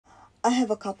I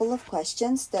have a couple of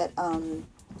questions that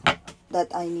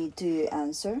I need to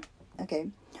answer. Okay.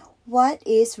 What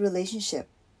is relationship?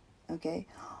 Okay.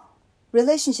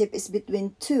 Relationship is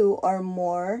between two or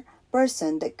more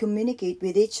person that communicate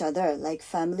with each other, like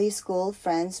family, school,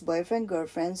 friends, boyfriend,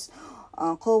 girlfriends,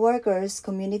 co-workers,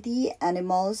 community,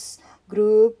 animals,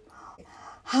 group.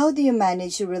 How do you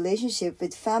manage your relationship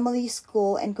with family,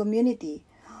 school, and community?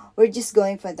 We're just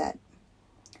going for that.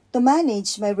 To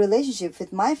manage my relationship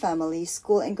with my family,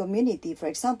 school, and community, for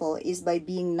example, is by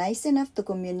being nice enough to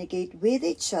communicate with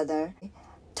each other,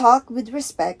 talk with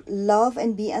respect, love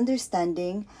and be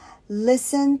understanding,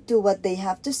 listen to what they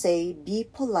have to say, be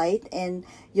polite, and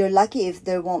you're lucky if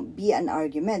there won't be an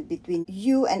argument between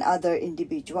you and other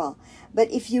individual.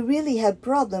 But if you really have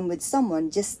problem with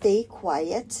someone, just stay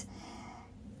quiet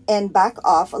and back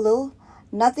off a little.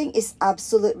 Nothing is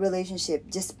absolute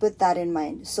relationship. Just put that in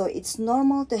mind. So it's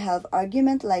normal to have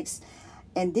argument likes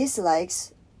and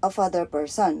dislikes of other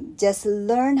person. Just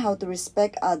learn how to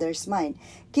respect others' mind.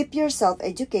 Keep yourself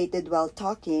educated while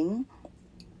talking.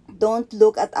 Don't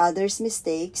look at others'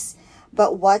 mistakes,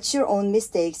 but watch your own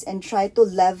mistakes and try to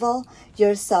level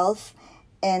yourself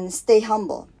and stay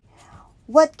humble.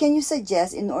 What can you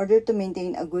suggest in order to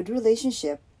maintain a good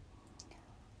relationship?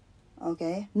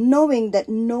 Okay, knowing that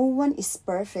no one is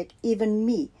perfect, even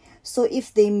me. So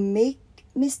if they make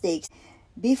mistakes,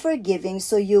 be forgiving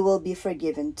so you will be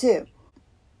forgiven too.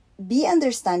 Be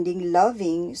understanding,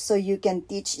 loving so you can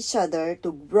teach each other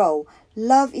to grow.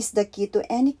 Love is the key to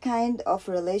any kind of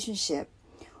relationship.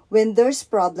 When there's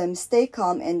problems, stay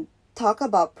calm and talk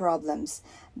about problems.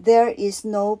 There is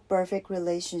no perfect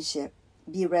relationship.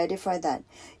 Be ready for that.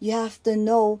 You have to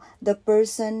know the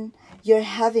person you're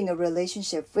having a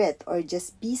relationship with, or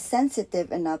just be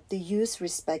sensitive enough to use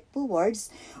respectful words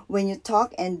when you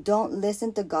talk and don't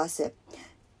listen to gossip.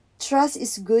 Trust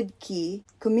is good key.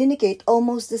 Communicate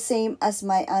almost the same as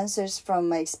my answers from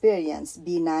my experience.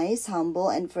 Be nice, humble,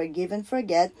 and forgive and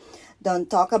forget. Don't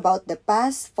talk about the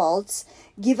past faults.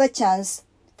 Give a chance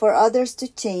for others to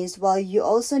change, while you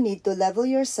also need to level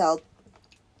yourself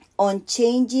on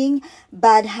changing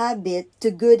bad habit to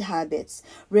good habits.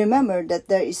 Remember that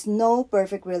there is no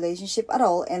perfect relationship at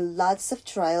all and lots of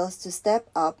trials to step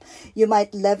up. You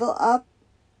might level up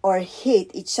or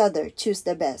hate each other. Choose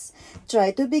the best.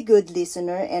 Try to be good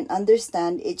listener and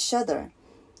understand each other.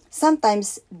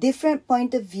 Sometimes different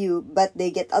point of view but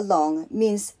they get along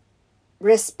means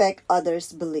respect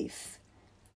others' belief.